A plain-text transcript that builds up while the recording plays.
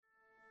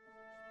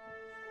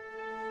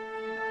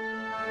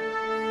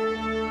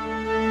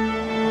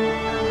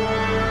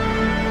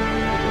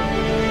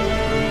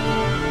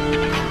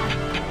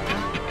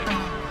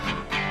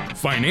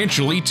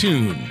Financially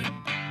Tuned.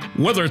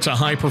 Whether it's a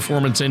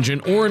high-performance engine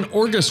or an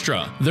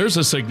orchestra, there's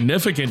a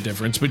significant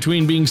difference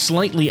between being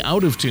slightly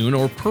out of tune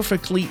or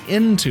perfectly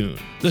in tune.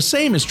 The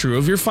same is true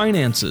of your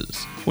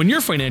finances. When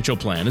your financial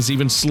plan is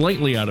even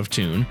slightly out of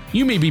tune,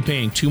 you may be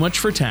paying too much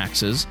for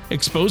taxes,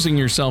 exposing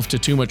yourself to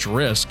too much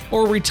risk,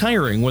 or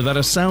retiring without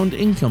a sound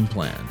income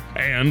plan.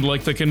 And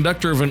like the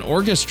conductor of an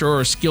orchestra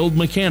or skilled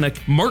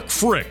mechanic, Mark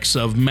Fricks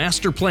of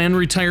Master Plan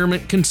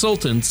Retirement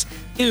Consultants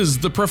is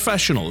the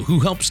professional who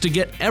helps to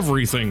get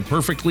everything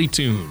perfectly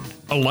tuned.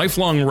 A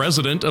lifelong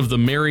resident of the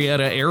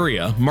Marietta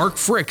area, Mark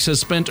Fricks has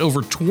spent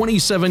over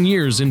 27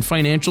 years in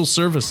financial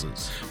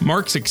services.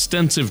 Mark's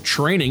extensive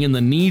training in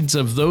the needs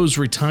of those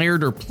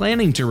retired or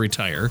planning to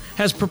retire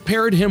has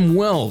prepared him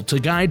well to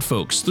guide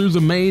folks through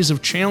the maze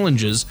of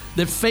challenges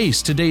that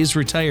face today's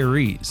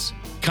retirees.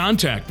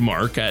 Contact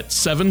Mark at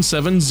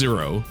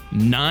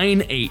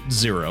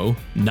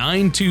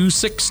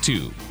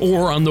 770-980-9262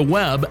 or on the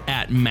web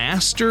at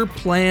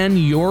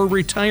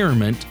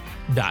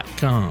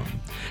masterplanyourretirement.com.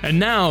 And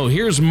now,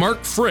 here's Mark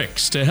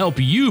Fricks to help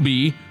you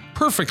be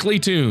perfectly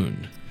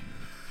tuned.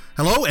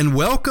 Hello, and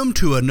welcome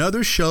to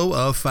another show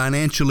of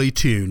Financially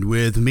Tuned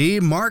with me,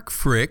 Mark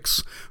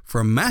Fricks,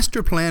 from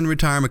Master Plan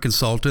Retirement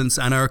Consultants,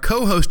 and our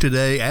co-host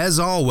today, as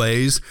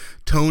always,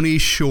 Tony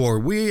Shore.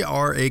 We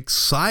are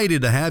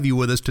excited to have you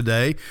with us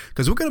today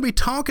because we're going to be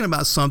talking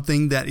about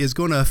something that is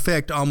going to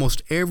affect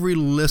almost every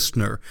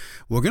listener.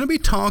 We're going to be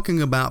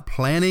talking about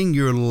planning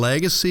your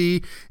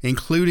legacy,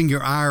 including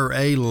your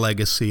IRA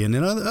legacy. And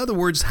in other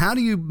words, how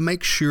do you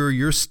make sure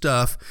your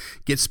stuff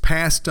gets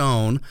passed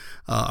on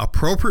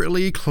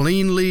appropriately,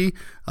 cleanly,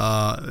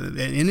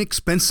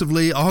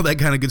 inexpensively, all that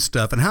kind of good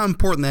stuff, and how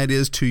important that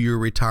is to your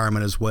retirement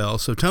as well.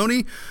 So,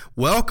 Tony,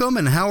 welcome,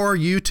 and how are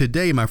you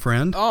today, my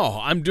friend? Oh,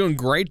 I'm doing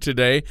great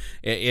today.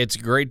 It's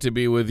great to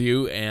be with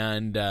you,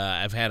 and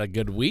I've had a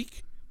good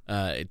week.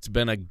 It's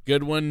been a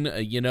good one.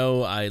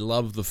 I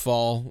love the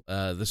fall.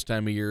 This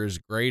time of year is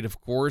great, of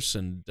course,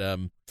 and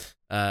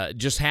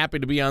just happy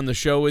to be on the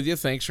show with you.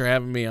 Thanks for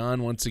having me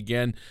on once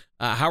again.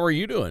 How are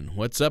you doing?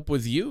 What's up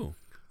with you?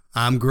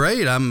 I'm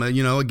great.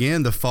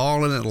 Again, the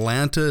fall in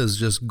Atlanta is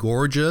just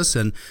gorgeous,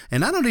 and I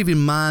don't even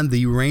mind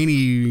the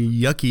rainy,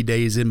 yucky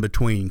days in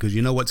between because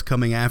you know what's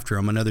coming after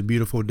them, another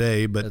beautiful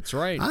day. But that's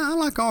right. I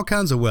like all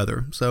kinds of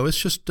weather, so it's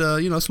just it's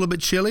a little bit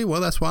chilly. Well,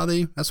 that's why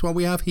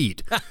we have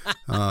heat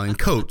and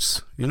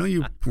coats.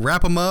 You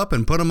wrap them up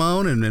and put them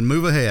on and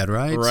move ahead,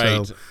 right?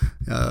 Right. So,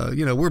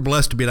 we're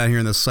blessed to be down here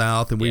in the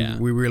South, and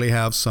we really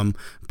have some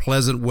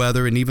pleasant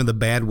weather, and even the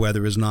bad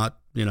weather is not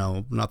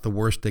the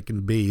worst it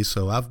can be.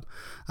 So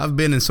I've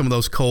been in some of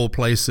those cold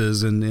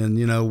places, and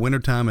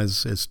wintertime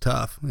is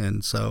tough,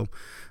 and so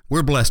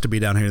we're blessed to be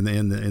down here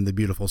in the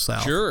beautiful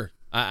South. Sure,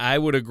 I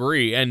would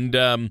agree, and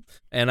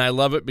I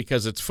love it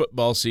because it's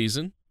football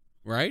season,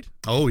 right?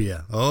 Oh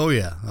yeah.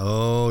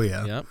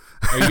 Yep.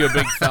 Are you a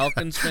big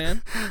Falcons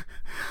fan?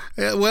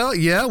 Yeah, well,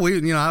 yeah,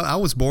 I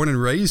was born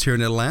and raised here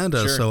in Atlanta,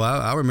 Sure. so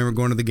I remember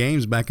going to the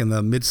games back in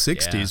the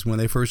mid-'60s when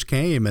they first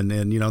came, and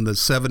in the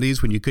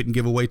 '70s when you couldn't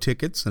give away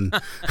tickets and,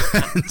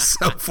 and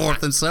so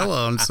forth and so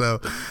on.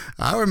 So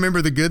I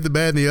remember the good, the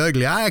bad, and the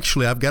ugly.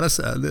 I've got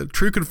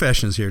true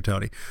confessions here,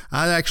 Tony.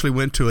 I actually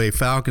went to a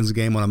Falcons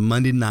game on a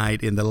Monday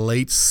night in the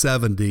late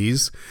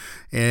 *70s,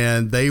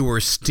 and they were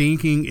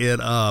stinking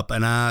it up,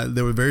 and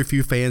there were very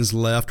few fans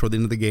left toward the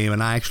end of the game,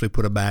 and I actually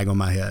put a bag on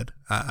my head.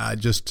 I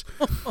just,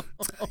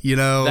 you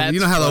know how funny.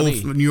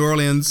 the old New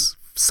Orleans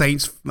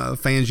Saints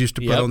fans used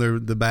to put on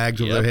the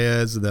bags over their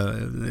heads.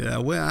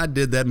 I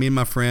did that, me and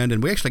my friend,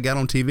 and we actually got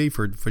on TV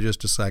for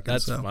just a second.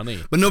 That's funny.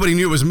 But nobody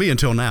knew it was me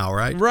until now,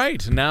 right?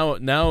 Right. Now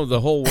the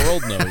whole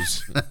world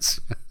knows.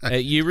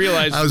 You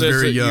realize I was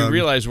very young. You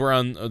realize we're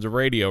on the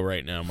radio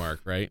right now,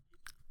 Mark, right?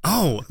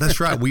 Oh,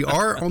 that's right. We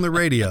are on the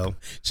radio.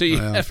 So you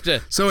have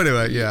to. So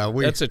anyway,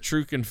 that's a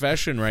true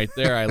confession right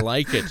there. I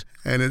like it.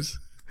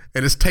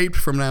 And it's taped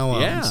from now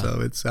on, Yeah.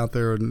 so it's out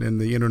there in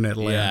the internet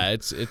land. Yeah,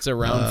 it's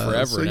around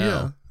forever now.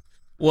 Yeah.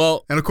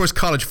 Well, and of course,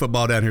 college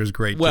football down here is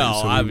great. Well, too,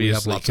 so obviously, we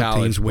have lots college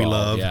of teams we ball,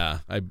 love. Yeah,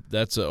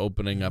 that's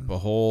opening up a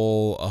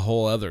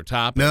whole other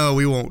topic. No,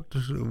 we won't.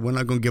 We're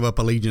not going to give up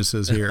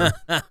allegiances here.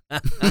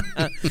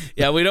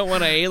 Yeah, we don't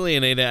want to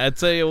alienate it. I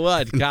tell you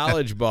what,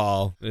 college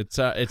ball. It's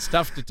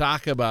tough to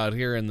talk about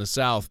here in the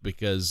South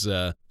because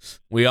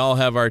we all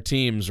have our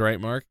teams, right,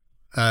 Mark?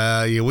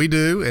 Yeah, we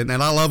do, and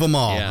I love them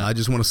all. Yeah. I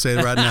just want to say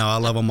it right now. I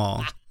love them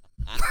all.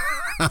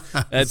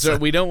 That's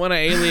right. We don't want to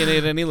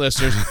alienate any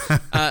listeners.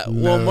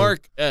 Well,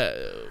 Mark,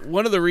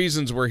 one of the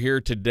reasons we're here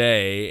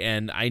today,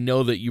 and I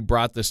know that you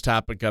brought this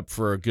topic up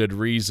for a good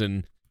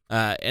reason,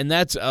 and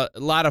that's a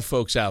lot of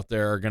folks out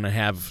there are going to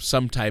have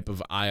some type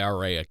of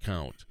IRA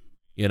account.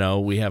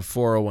 We have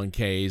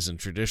 401ks and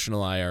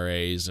traditional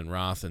IRAs and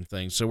Roth and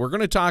things. So we're going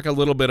to talk a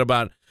little bit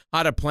about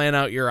how to plan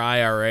out your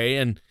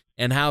IRA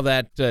and how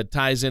that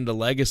ties into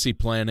legacy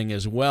planning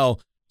as well.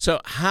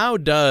 So how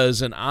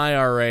does an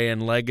IRA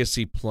and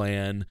legacy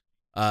plan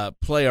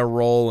play a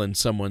role in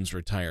someone's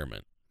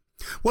retirement?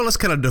 Well, let's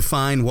kind of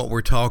define what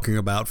we're talking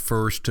about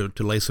first to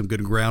lay some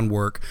good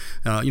groundwork.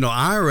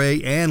 IRA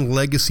and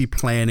legacy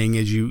planning,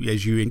 as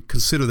you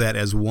consider that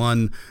as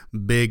one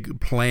big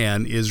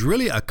plan, is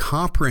really a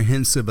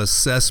comprehensive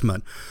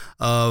assessment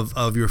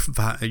of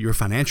your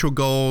financial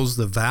goals,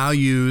 the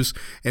values,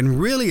 and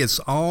really it's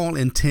all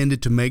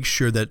intended to make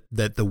sure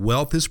that the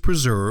wealth is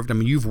preserved. I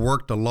mean, you've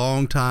worked a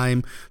long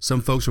time.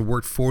 Some folks have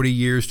worked 40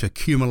 years to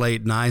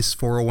accumulate nice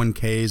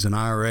 401ks and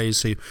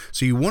IRAs.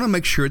 So you want to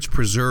make sure it's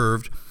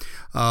preserved.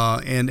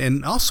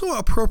 And also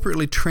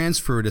appropriately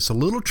transferred. It's a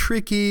little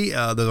tricky.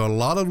 There's a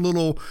lot of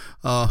little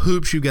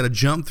hoops you've got to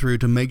jump through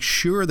to make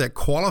sure that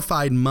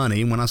qualified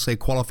money, when I say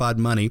qualified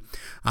money,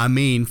 I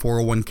mean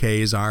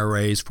 401ks,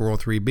 IRAs,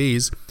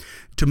 403bs,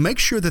 to make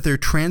sure that they're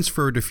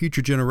transferred to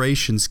future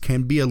generations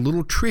can be a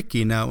little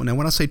tricky. Now,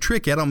 when I say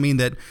tricky, I don't mean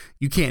that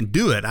you can't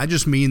do it. I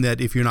just mean that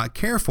if you're not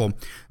careful,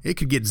 it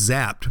could get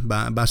zapped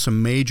by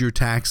some major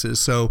taxes.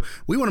 So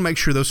we want to make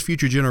sure those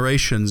future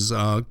generations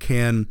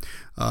can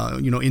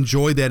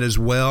enjoy that as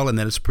well, and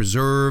that it's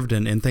preserved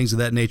and things of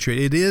that nature.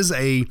 It is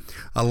a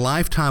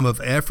lifetime of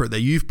effort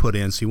that you've put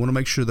in, so you want to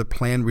make sure the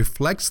plan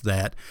reflects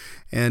that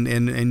and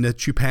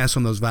that you pass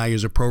on those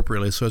values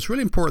appropriately. So it's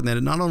really important that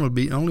it not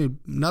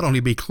only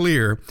be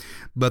clear,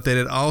 but that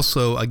it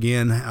also,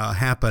 again,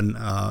 happen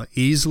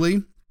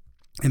easily,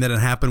 and that it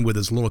happen with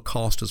as little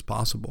cost as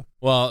possible.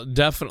 Well,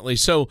 definitely.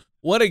 So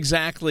what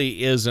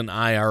exactly is an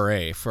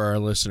IRA for our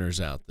listeners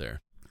out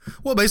there?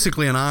 Well,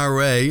 basically an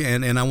IRA,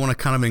 and I want to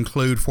kind of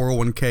include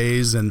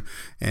 401ks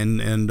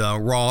and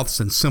Roths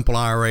and simple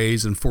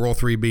IRAs and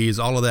 403bs,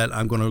 all of that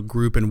I'm going to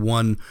group in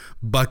one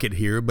bucket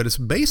here, but it's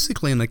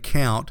basically an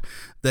account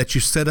that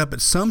you set up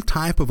at some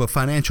type of a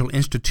financial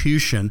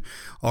institution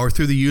or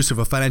through the use of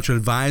a financial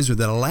advisor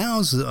that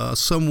allows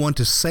someone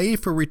to save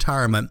for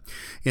retirement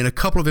in a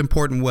couple of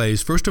important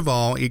ways. First of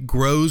all, it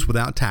grows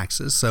without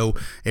taxes. So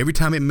every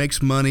time it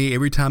makes money,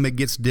 every time it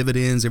gets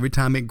dividends, every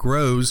time it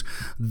grows,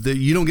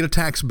 you don't get a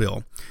tax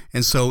bill.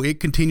 And so it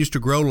continues to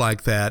grow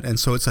like that. And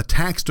so it's a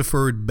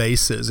tax-deferred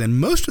basis. And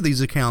most of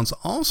these accounts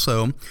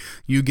also,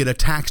 you get a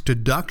tax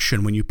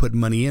deduction when you put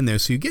money in there.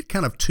 So you get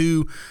kind of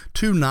two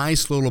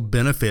nice little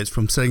benefits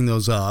from setting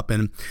those up.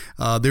 And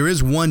there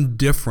is one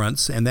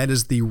difference, and that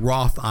is the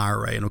Roth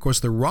IRA. And of course,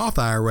 the Roth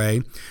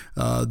IRA,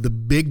 the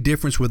big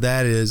difference with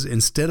that is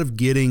instead of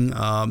getting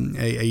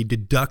a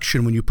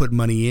deduction when you put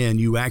money in,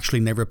 you actually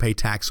never pay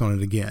tax on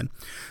it again.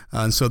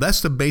 And so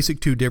that's the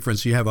basic two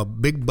difference. You have a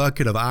big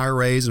bucket of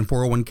IRAs and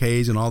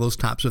 401ks and all those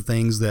types of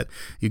things that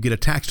you get a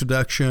tax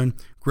deduction,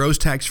 grows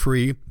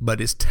tax-free, but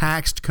it's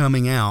taxed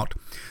coming out.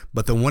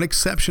 But the one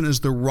exception is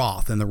the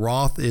Roth, and the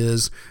Roth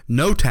is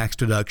no tax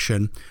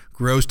deduction,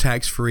 grows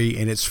tax-free,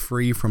 and it's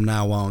free from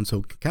now on.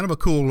 So kind of a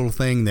cool little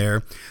thing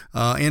there.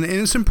 And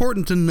it's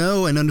important to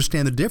know and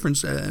understand the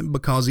difference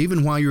because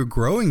even while you're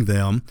growing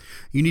them,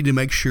 you need to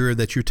make sure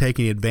that you're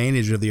taking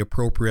advantage of the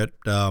appropriate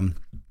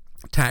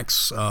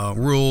tax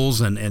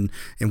rules and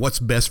what's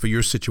best for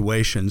your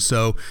situation.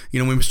 So,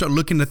 when we start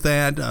looking at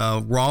that,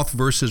 Roth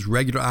versus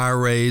regular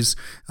IRAs,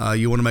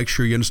 you want to make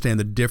sure you understand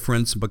the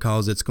difference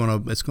because it's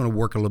going to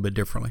work a little bit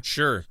differently.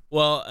 Sure.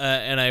 Well,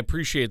 and I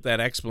appreciate that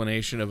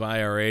explanation of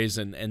IRAs,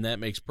 and that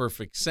makes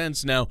perfect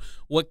sense. Now,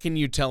 what can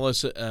you tell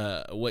us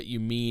what you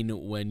mean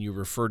when you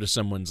refer to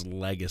someone's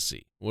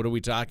legacy? What are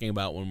we talking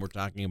about when we're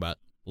talking about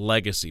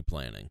legacy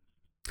planning?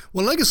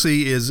 Well,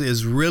 legacy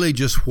is really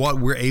just what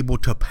we're able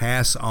to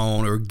pass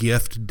on or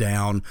gift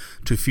down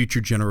to future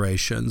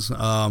generations.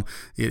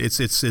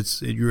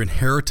 It's your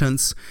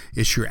inheritance,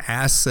 it's your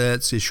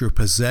assets, it's your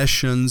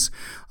possessions,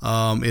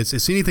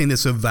 it's anything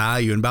that's of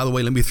value. And by the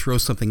way, let me throw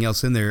something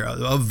else in there.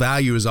 Of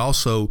value is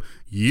also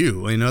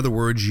you. In other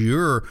words,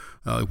 your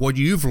what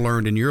you've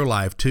learned in your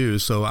life too.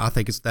 So I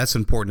think that's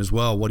important as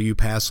well. What do you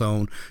pass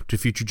on to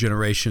future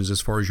generations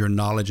as far as your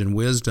knowledge and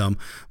wisdom?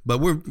 But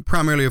we're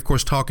primarily, of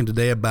course, talking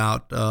today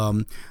about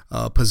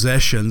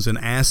possessions and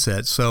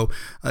assets. So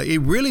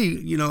it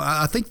really,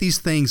 I think these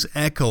things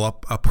echo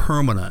a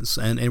permanence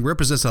and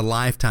represents a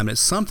lifetime.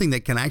 It's something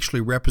that can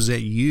actually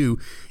represent you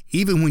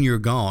even when you're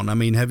gone. I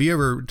mean, have you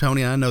ever,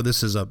 Tony, I know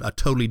this is a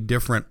totally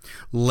different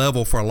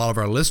level for a lot of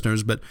our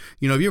listeners, but,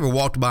 have you ever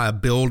walked by a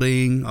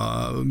building,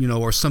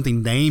 or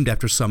something named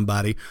after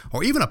somebody,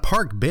 or even a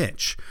park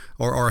bench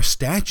or a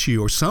statue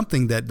or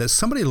something that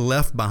somebody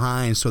left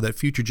behind so that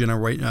future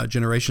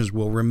generations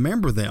will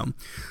remember them?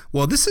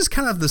 Well, this is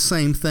kind of the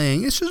same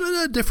thing. It's just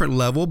at a different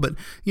level, but,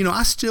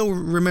 I still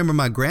remember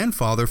my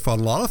grandfather for a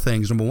lot of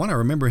things. Number one, I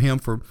remember him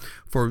for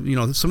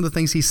some of the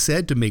things he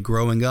said to me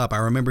growing up. I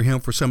remember him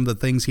for some of the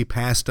things he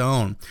passed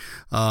on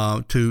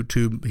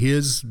to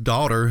his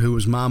daughter, who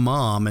was my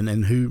mom,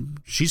 and who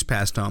she's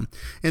passed on.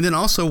 And then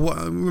also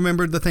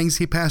remember the things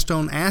he passed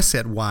on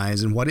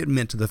asset-wise and what it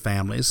meant to the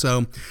family.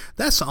 So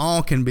that's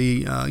all can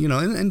be,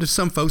 and to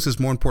some folks it's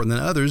more important than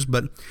others,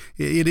 but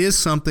it is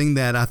something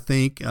that I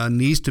think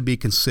needs to be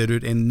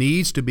considered and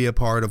needs to be a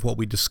part of what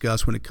we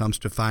discuss when it comes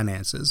to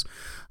finances.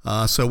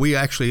 So we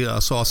actually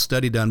saw a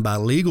study done by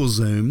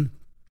LegalZoom.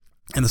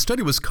 And the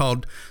study was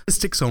called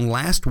Statistics on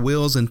Last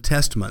Wills and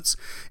Testaments.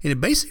 And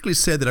it basically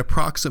said that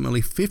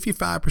approximately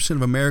 55%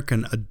 of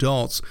American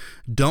adults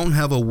don't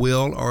have a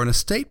will or an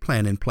estate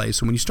plan in place.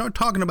 So when you start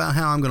talking about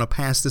how I'm going to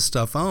pass this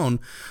stuff on,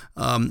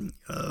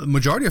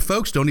 majority of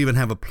folks don't even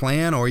have a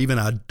plan or even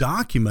a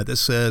document that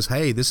says,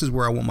 hey, this is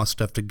where I want my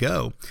stuff to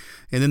go.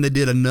 And then they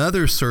did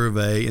another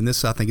survey, and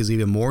this I think is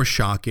even more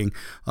shocking.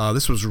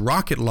 This was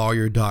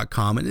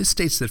rocketlawyer.com, and it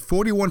states that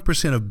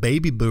 41% of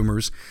baby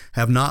boomers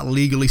have not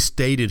legally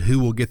stated who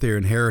will get their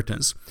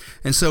inheritance.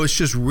 And so it's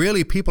just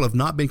really people have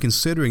not been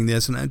considering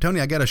this. And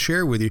Tony, I got to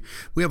share with you,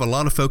 we have a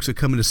lot of folks that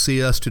come in to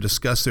see us to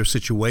discuss their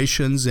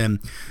situations, and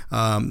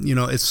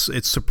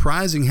it's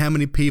surprising how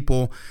many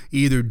people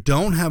either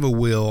don't have a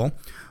will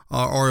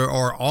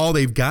or all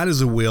they've got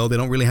is a will. They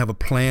don't really have a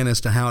plan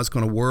as to how it's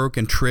going to work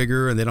and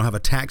trigger, and they don't have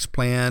a tax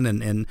plan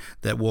and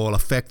that will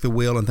affect the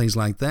will and things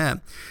like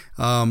that.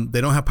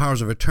 They don't have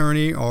powers of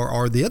attorney,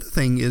 or the other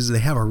thing is they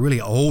have a really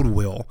old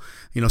will.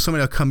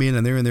 Somebody will come in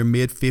and they're in their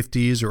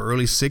mid-50s or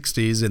early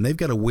 60s, and they've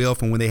got a will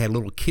from when they had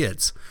little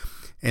kids.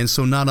 And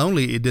so not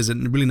only it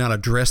doesn't really not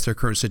address their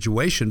current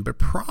situation, but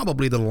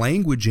probably the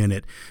language in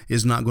it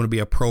is not going to be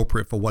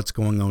appropriate for what's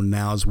going on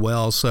now as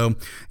well. So,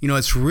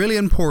 it's really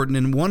important.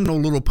 And one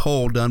little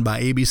poll done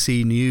by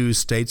ABC News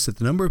states that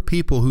the number of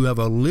people who have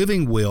a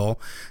living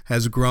will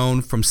has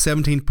grown from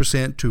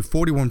 17% to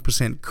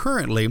 41%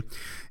 currently.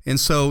 And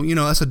so,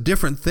 that's a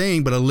different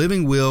thing, but a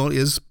living will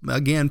is,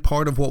 again,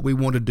 part of what we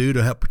want to do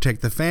to help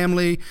protect the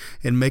family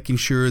and making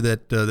sure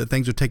that that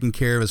things are taken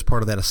care of as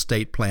part of that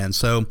estate plan.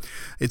 So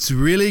it's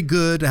really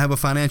good to have a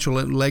financial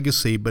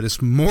legacy, but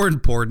it's more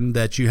important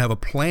that you have a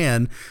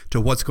plan to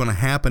what's going to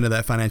happen to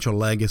that financial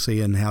legacy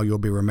and how you'll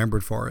be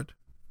remembered for it.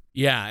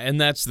 Yeah, and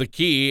that's the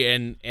key,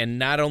 and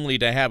not only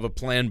to have a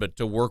plan, but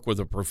to work with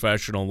a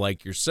professional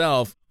like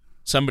yourself,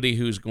 somebody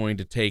who's going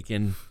to take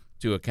into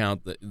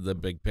account the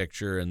big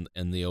picture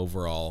and the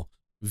overall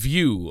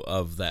view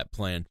of that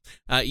plan.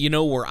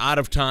 We're out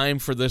of time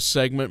for this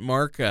segment,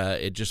 Mark.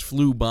 It just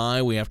flew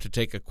by. We have to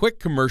take a quick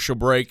commercial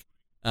break.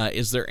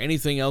 Is there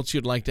anything else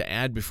you'd like to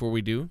add before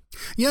we do?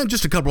 Yeah,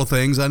 just a couple of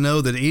things. I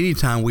know that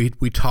anytime we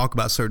talk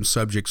about certain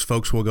subjects,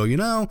 folks will go,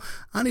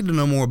 I need to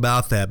know more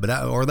about that,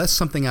 or that's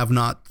something I've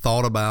not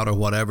thought about or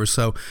whatever.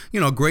 So,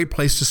 a great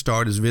place to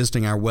start is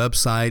visiting our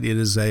website. It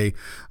is a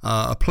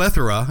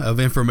plethora of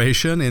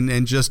information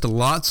and just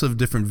lots of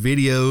different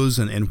videos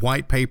and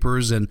white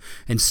papers and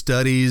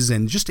studies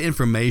and just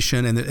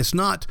information. And it's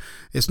not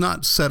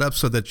set up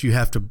so that you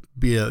have to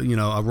be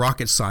a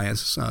rocket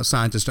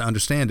scientist to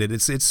understand it.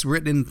 It's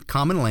written in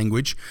common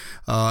language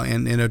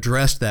and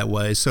addressed that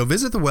way. So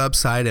visit the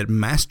website at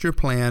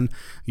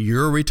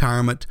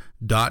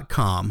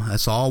masterplanyourretirement.com.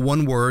 That's all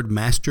one word,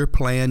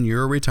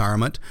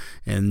 masterplanyourretirement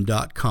and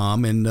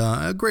 .com. And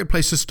a great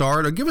place to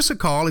start. Or give us a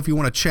call if you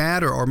want to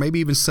chat or maybe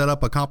even set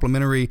up a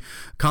complimentary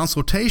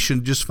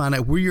consultation. Just find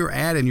out where you're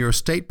at in your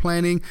estate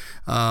planning,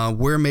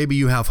 where maybe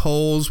you have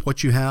holes,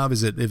 what you have.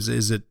 Is it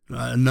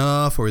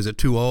enough or is it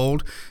too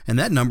old? And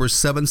that number is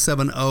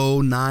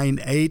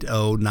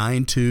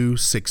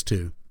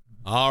 770-980-9262.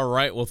 All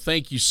right. Well,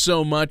 thank you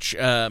so much,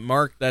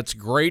 Mark. That's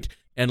great.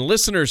 And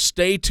listeners,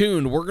 stay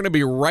tuned. We're going to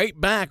be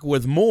right back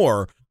with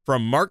more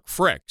from Mark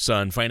Fricks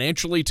on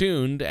Financially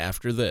Tuned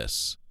after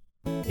this.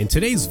 In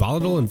today's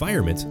volatile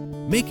environment,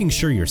 making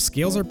sure your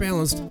scales are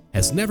balanced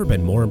has never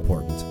been more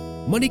important.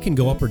 Money can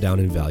go up or down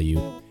in value,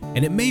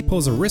 and it may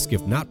pose a risk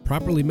if not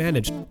properly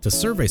managed to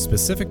serve a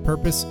specific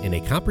purpose in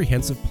a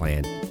comprehensive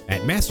plan.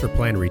 At Master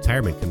Plan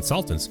Retirement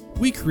Consultants,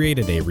 we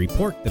created a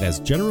report that has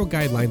general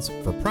guidelines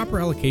for proper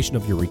allocation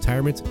of your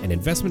retirement and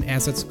investment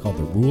assets called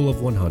the Rule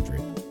of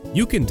 100.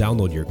 You can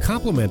download your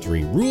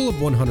complimentary Rule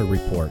of 100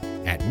 report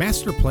at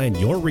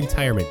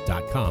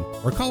masterplanyourretirement.com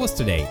or call us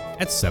today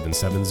at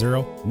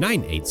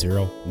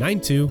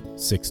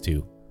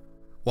 770-980-9262.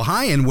 Well,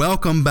 hi, and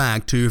welcome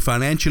back to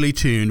Financially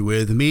Tuned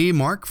with me,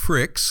 Mark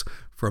Fricks,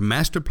 from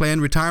Master Plan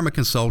Retirement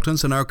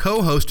Consultants, and our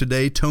co-host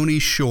today, Tony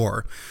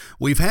Shore.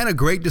 We've had a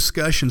great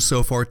discussion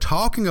so far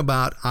talking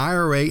about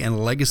IRA and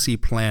legacy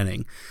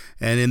planning.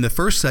 And in the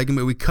first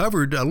segment, we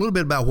covered a little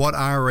bit about what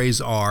IRAs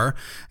are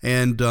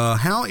and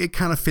how it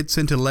kind of fits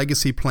into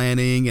legacy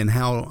planning, and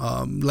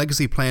how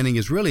legacy planning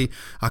is really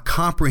a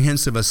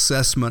comprehensive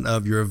assessment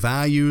of your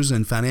values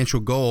and financial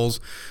goals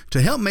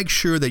to help make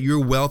sure that your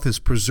wealth is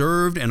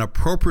preserved and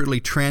appropriately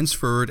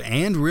transferred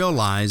and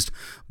realized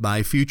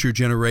by future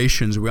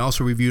generations. We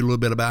also reviewed a little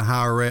bit about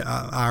how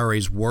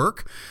IRAs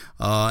work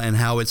and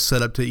how it's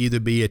set up to either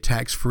be a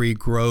tax-free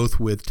growth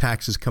with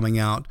taxes coming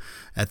out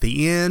at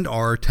the end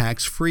or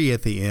tax-free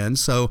at the end.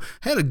 So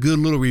had a good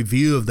little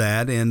review of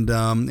that, and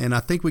I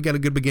think we got a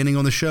good beginning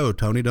on the show,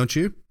 Tony, don't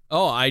you?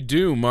 Oh, I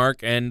do,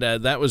 Mark, and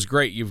that was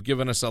great. You've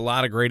given us a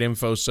lot of great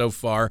info so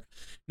far.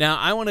 Now,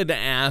 I wanted to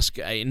ask,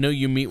 I know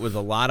you meet with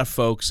a lot of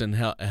folks and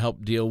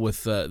help deal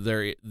with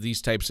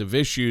these types of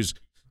issues,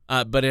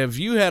 but have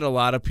you had a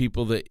lot of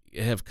people that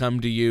have come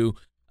to you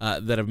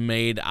that have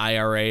made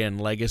IRA and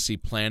legacy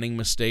planning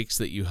mistakes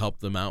that you help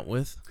them out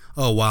with?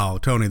 Oh, wow,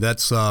 Tony,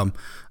 that's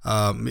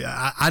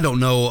I don't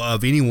know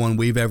of anyone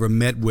we've ever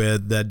met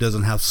with that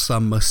doesn't have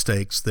some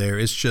mistakes there.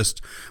 It's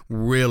just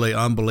really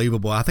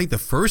unbelievable. I think the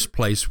first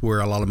place where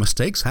a lot of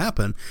mistakes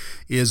happen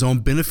is on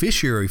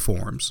beneficiary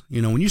forms.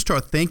 When you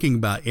start thinking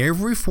about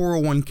every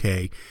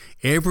 401k,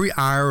 every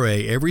IRA,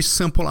 every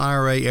simple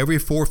IRA, every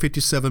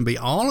 457B,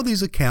 all of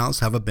these accounts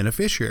have a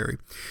beneficiary.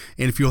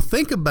 And if you'll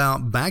think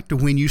about back to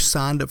when you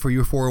signed up for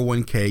your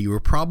 401k, you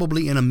were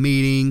probably in a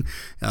meeting,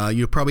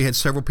 you probably had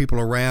several people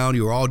around,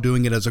 you were all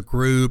doing it as a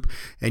group,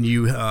 and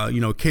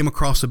you came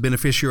across a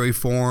beneficiary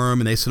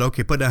form, and they said,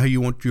 okay, put down how you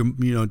want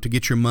to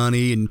get your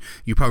money, and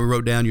you probably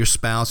wrote down your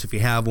spouse if you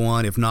have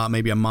one, if not,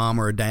 maybe a mom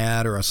or a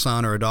dad or a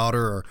son or a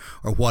daughter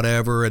or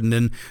whatever, and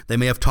then they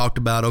may have talked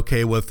about,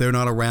 okay, well, if they're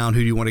not around,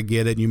 who do you want to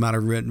get it? And you might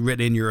have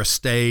written in your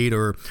estate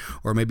or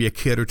maybe a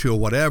kid or two or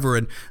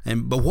whatever,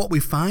 but what we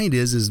find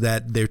is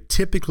that they're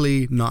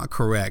typically not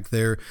correct.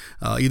 They're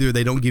either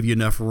they don't give you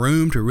enough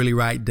room to really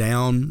write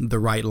down the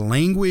right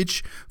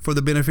language for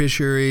the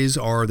beneficiaries,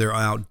 or they're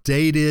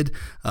outdated.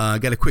 I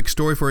got a quick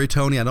story for you,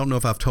 Tony. I don't know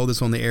if I've told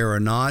this on the air or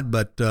not,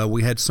 but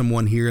we had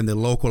someone here in the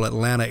local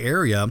Atlanta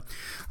area,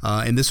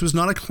 and this was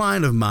not a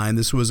client of mine.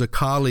 This was a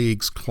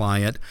colleague's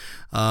client.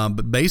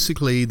 But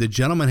basically, the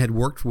gentleman had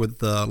worked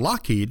with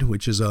Lockheed,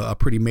 which is a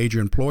pretty major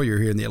employer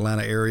here in the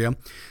Atlanta area,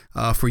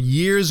 for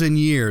years and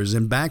years.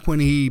 And back in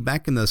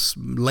the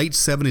late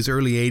 70s,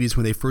 early 80s,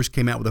 when they first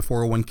came out with a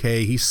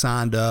 401k, he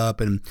signed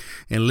up and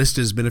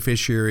listed his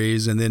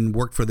beneficiaries and then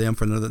worked for them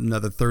for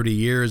another 30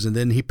 years, and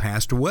then he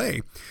passed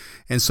away.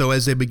 And so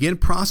as they began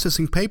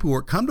processing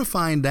paperwork, come to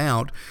find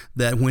out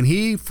that when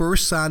he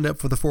first signed up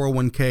for the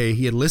 401k,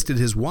 he had listed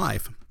his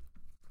wife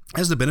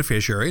as the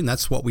beneficiary, and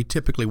that's what we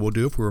typically will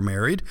do if we were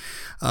married.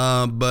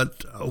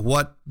 But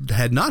what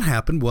had not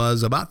happened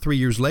was about 3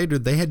 years later,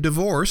 they had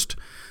divorced.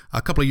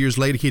 A couple of years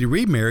later, he'd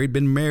remarried,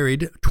 been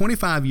married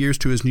 25 years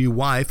to his new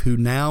wife, who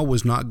now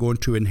was not going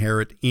to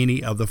inherit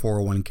any of the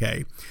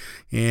 401k,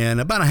 and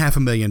about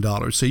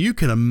 $500,000. So you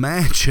can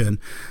imagine,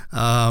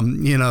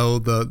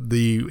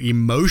 the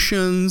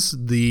emotions,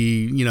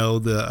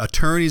 the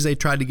attorneys they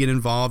tried to get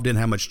involved in,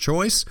 how much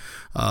choice.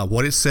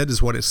 What it said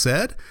is what it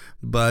said.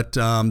 But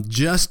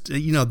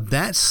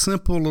that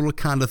simple little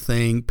kind of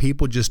thing,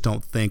 people just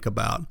don't think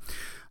about.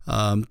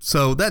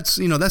 So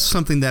that's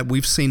something that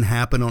we've seen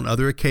happen on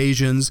other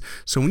occasions.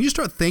 So when you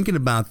start thinking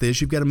about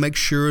this, you've got to make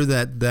sure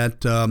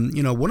that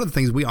one of the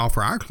things we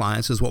offer our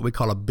clients is what we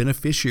call a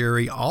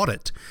beneficiary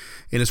audit.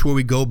 And it's where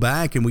we go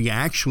back and we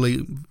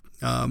actually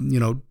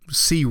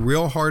see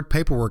real hard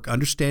paperwork,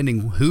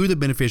 understanding who the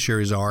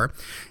beneficiaries are.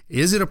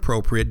 Is it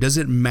appropriate? Does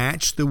it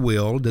match the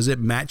will? Does it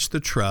match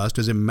the trust?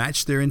 Does it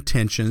match their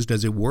intentions?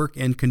 Does it work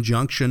in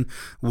conjunction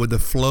with the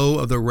flow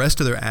of the rest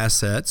of their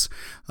assets?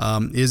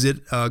 Is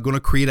it going to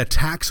create a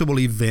taxable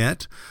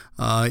event?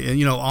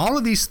 And all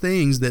of these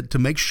things that to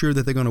make sure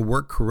that they're going to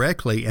work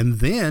correctly.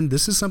 And then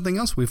this is something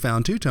else we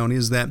found too, Tony,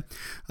 is that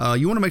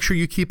you want to make sure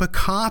you keep a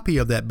copy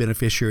of that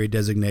beneficiary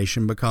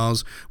designation,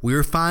 because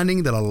we're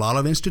finding that a lot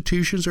of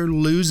institutions are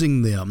losing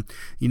them.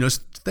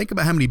 Think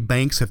about how many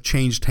banks have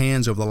changed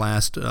hands over the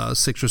last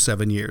 6 or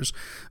 7 years.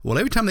 Well,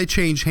 every time they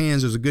change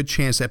hands, there's a good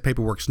chance that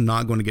paperwork's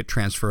not going to get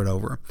transferred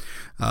over.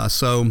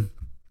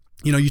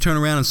 You turn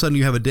around and suddenly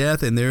you have a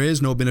death and there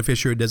is no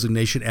beneficiary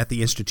designation at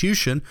the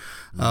institution,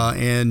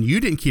 and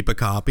you didn't keep a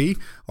copy,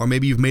 or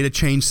maybe you've made a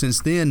change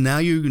since then. Now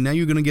you're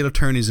going to get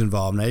attorneys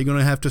involved. Now you're going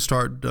to have to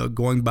start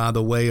going by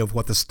the way of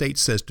what the state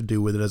says to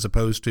do with it, as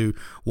opposed to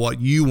what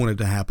you wanted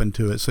to happen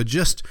to it. So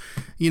just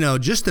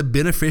the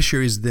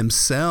beneficiaries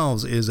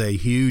themselves is a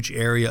huge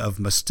area of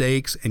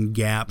mistakes and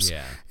gaps,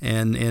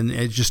 and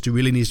it just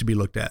really needs to be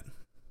looked at.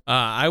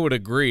 I would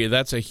agree.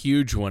 That's a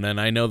huge one,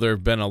 and I know there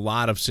have been a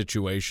lot of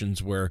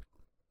situations where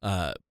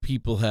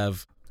people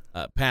have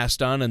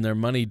passed on and their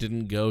money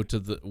didn't go to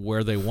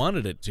where they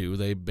wanted it to.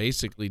 They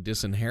basically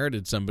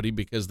disinherited somebody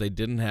because they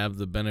didn't have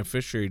the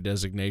beneficiary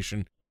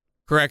designation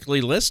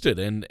correctly listed,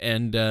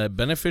 and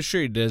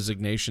beneficiary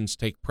designations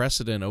take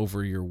precedent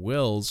over your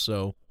wills,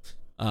 so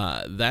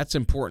that's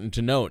important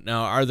to note.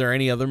 Now, are there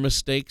any other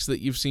mistakes that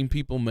you've seen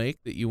people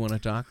make that you want to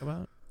talk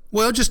about?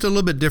 Well, just a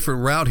little bit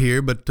different route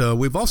here, but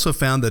we've also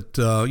found that,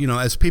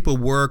 as people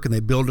work and they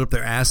build up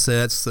their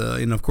assets,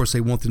 and of course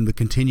they want them to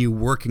continue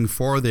working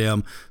for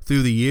them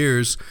through the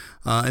years,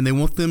 and they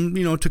want them,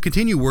 to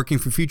continue working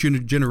for future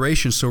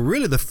generations. So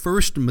really the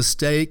first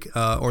mistake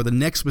or the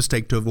next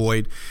mistake to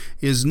avoid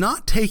is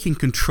not taking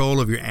control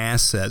of your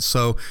assets.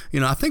 So,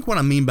 I think what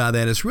I mean by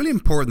that is really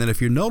important that if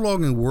you're no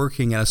longer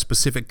working at a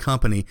specific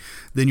company,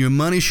 then your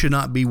money should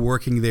not be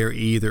working there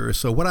either.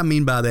 So what I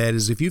mean by that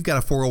is if you've got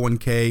a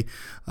 401k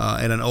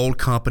at an old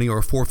company or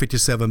a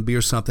 457B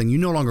or something, you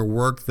no longer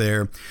work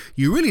there,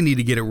 you really need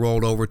to get it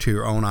rolled over to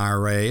your own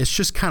IRA. It's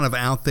just kind of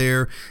out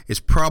there. It's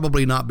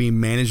probably not being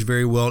managed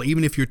very well.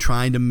 Even if you're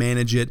trying to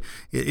manage it,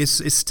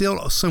 it's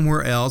still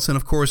somewhere else. And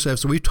of course,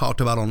 as we've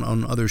talked about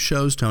on other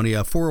shows, Tony,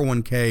 a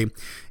 401k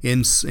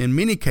in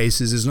many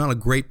cases is not a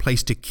great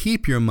place to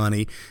keep your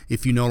money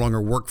if you no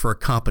longer work for a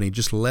company.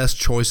 Just less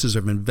choices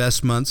of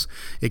investments.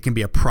 It can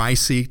be a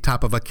pricey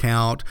type of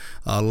account,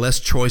 less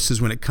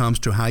choices when it comes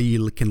to how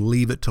you can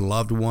leave it to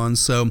loved ones.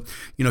 So,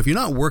 if you're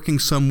not working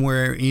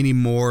somewhere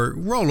anymore,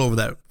 roll over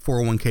that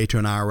 401k to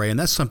an IRA, and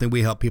that's something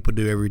we help people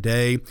do every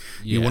day.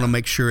 You want to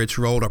make sure it's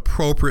rolled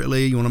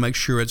appropriately. You want to make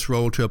sure it's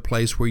rolled to a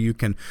place where you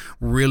can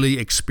really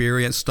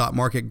experience stock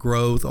market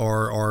growth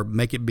or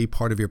make it be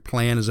part of your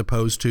plan, as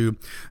opposed to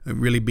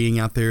really being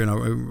out there in a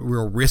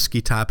real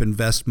risky type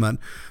investment.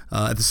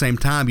 At the same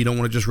time, you don't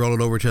want to just roll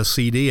it over to a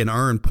CD and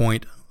earn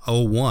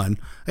 0.01.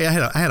 Hey, I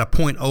had a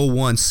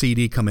 0.01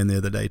 CD come in the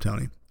other day,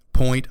 Tony.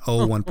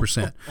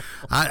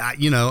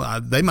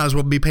 0.01%. They might as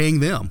well be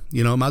paying them.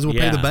 Might as well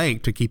pay the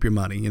bank to keep your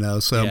money.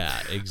 So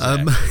exactly.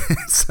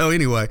 So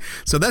anyway,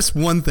 so that's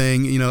one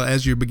thing.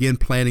 As you begin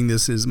planning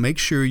this, is make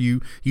sure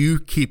you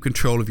keep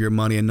control of your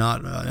money and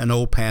not an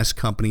old past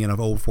company and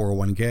an old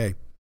 401k.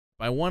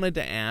 I wanted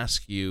to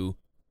ask you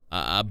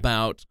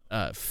about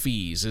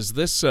fees. Is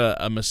this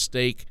a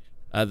mistake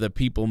that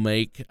people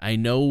make? I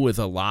know with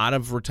a lot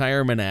of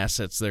retirement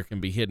assets, there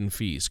can be hidden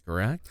fees,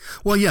 correct?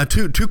 Well, yeah,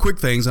 two quick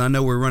things. I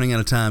know we're running out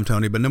of time,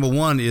 Tony, but number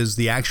one is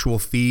the actual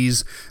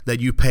fees that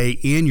you pay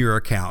in your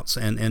accounts.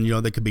 And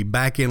they could be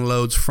back-end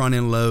loads,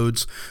 front-end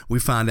loads. We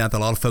find out that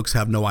a lot of folks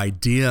have no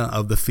idea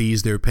of the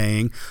fees they're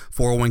paying.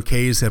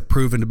 401ks have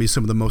proven to be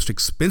some of the most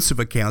expensive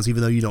accounts,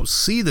 even though you don't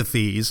see the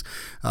fees.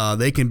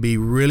 They can be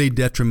really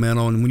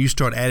detrimental. And when you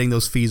start adding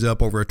those fees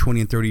up over a 20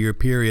 and 30-year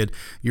period,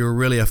 you're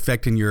really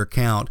affecting your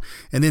account.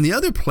 And then the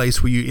other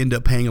place where you end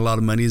up paying a lot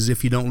of money is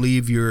if you don't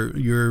leave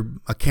your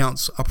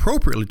accounts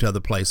appropriately to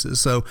other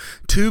places. So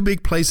two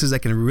big places that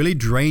can really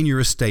drain your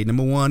estate.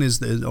 Number one is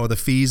the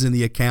fees in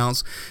the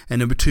accounts, and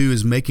number two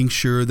is making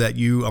sure that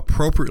you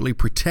appropriately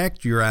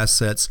protect your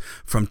assets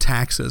from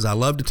taxes. I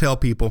love to tell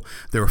people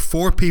there are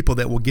 4 people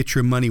that will get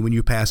your money when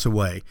you pass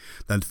away.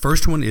 The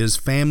first one is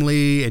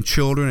family and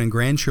children and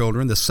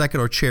grandchildren. The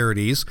second are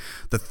charities.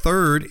 The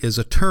third is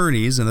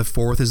attorneys, and the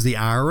fourth is the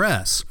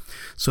IRS.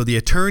 So the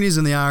attorneys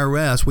and the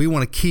IRS, we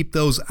want to keep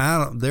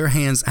their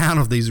hands out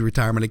of these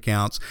retirement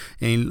accounts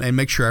and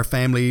make sure our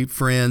family,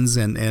 friends,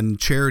 and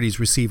charities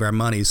receive our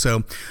money.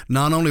 So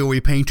not only are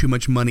we paying too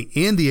much money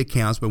in the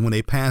accounts, but when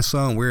they pass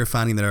on, we're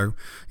finding that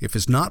if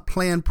it's not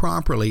planned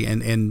properly,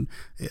 and a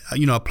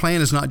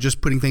plan is not just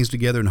putting things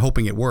together and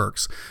hoping it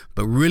works,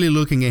 but really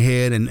looking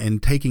ahead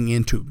and taking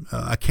into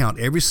account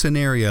every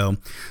scenario,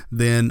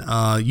 then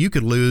you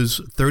could lose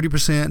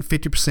 30%,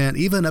 50%,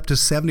 even up to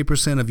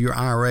 70% of your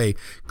IRA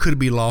could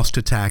be lost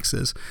to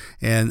taxes.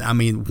 And I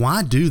mean,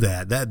 why do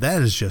that?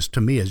 That is just,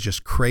 to me, is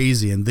just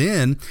crazy. And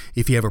then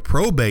if you have a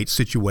probate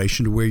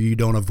situation where you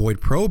don't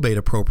avoid probate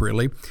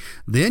appropriately,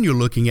 then you're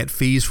looking at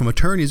fees from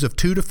attorneys of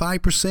 2 to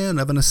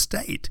 5% of an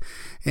estate.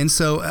 And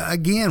so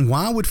again,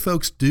 why would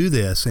folks do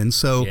this? And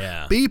so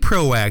be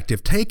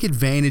proactive, take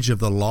advantage of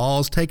the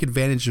laws, take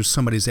advantage of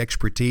somebody's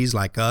expertise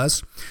like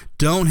us.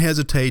 Don't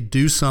hesitate,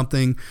 do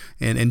something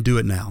and do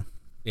it now.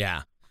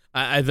 Yeah.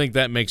 I think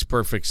that makes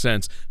perfect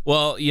sense.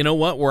 Well, you know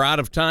what? We're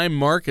out of time,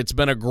 Mark. It's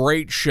been a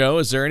great show.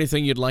 Is there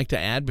anything you'd like to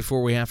add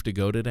before we have to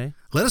go today?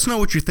 Let us know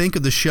what you think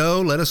of the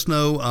show. Let us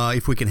know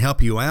if we can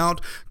help you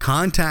out.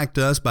 Contact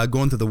us by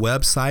going to the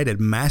website at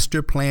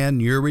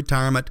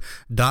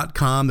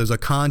masterplanyourretirement.com. There's a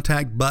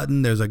contact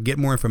button. There's a get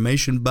more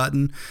information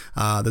button.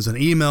 There's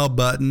an email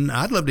button.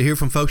 I'd love to hear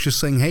from folks just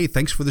saying, hey,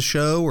 thanks for the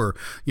show, or,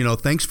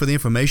 thanks for the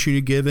information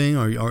you're giving,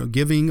 or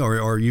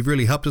you've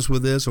really helped us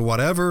with this, or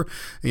whatever.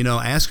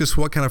 Ask us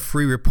what kind of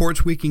free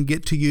reports we can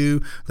get to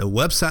you. The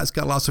website's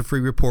got lots of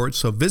free reports.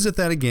 So visit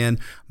that again,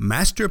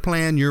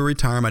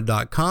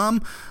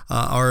 masterplanyourretirement.com.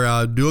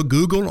 Or do a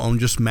Google on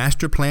just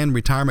Master Plan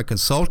Retirement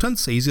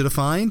Consultants. Easy to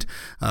find.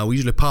 We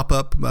usually pop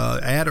up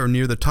at or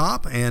near the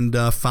top. And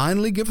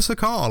finally, give us a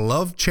call. I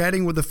love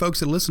chatting with the folks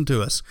that listen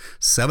to us.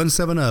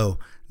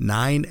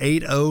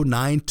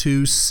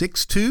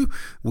 770-980-9262.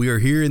 We are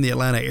here in the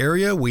Atlanta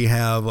area. We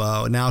have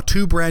now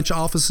 2 branch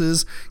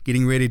offices,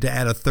 getting ready to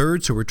add a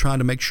third. So we're trying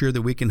to make sure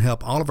that we can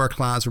help all of our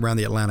clients around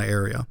the Atlanta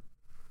area.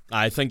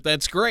 I think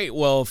that's great.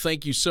 Well,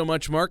 thank you so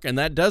much, Mark. And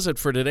that does it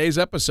for today's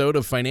episode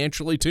of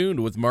Financially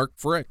Tuned with Mark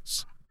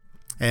Fricks.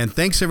 And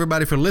thanks,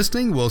 everybody, for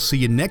listening. We'll see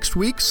you next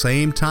week,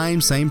 same time,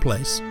 same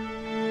place.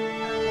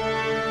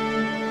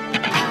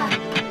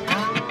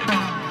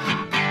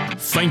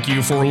 Thank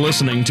you for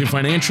listening to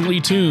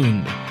Financially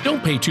Tuned.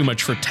 Don't pay too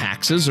much for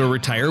taxes or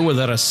retire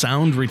without a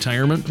sound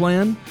retirement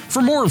plan.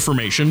 For more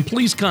information,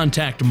 please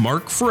contact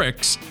Mark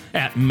Fricks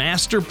at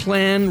Master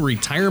Plan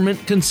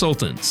Retirement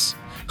Consultants.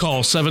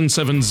 Call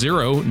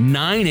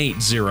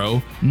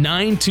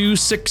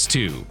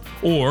 770-980-9262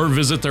 or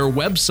visit their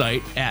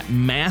website at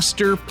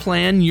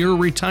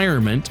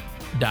masterplanyourretirement.com.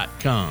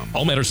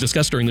 All matters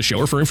discussed during the show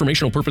are for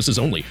informational purposes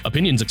only.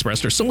 Opinions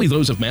expressed are solely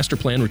those of Master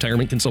Plan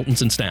Retirement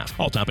Consultants and staff.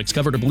 All topics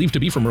covered are believed to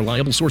be from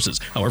reliable sources.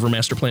 However,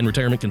 Master Plan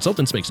Retirement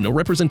Consultants makes no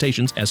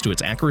representations as to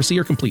its accuracy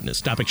or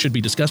completeness. Topics should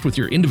be discussed with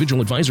your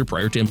individual advisor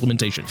prior to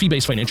implementation.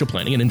 Fee-based financial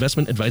planning and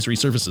investment advisory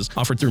services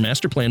offered through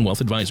Master Plan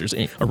Wealth Advisors,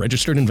 Inc., a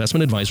registered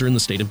investment advisor in the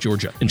state of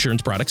Georgia.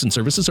 Insurance products and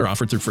services are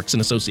offered through Fricks &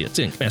 Associates,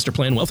 Inc. Master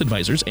Plan Wealth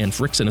Advisors and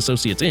Fricks &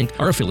 Associates, Inc.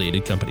 are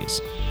affiliated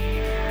companies.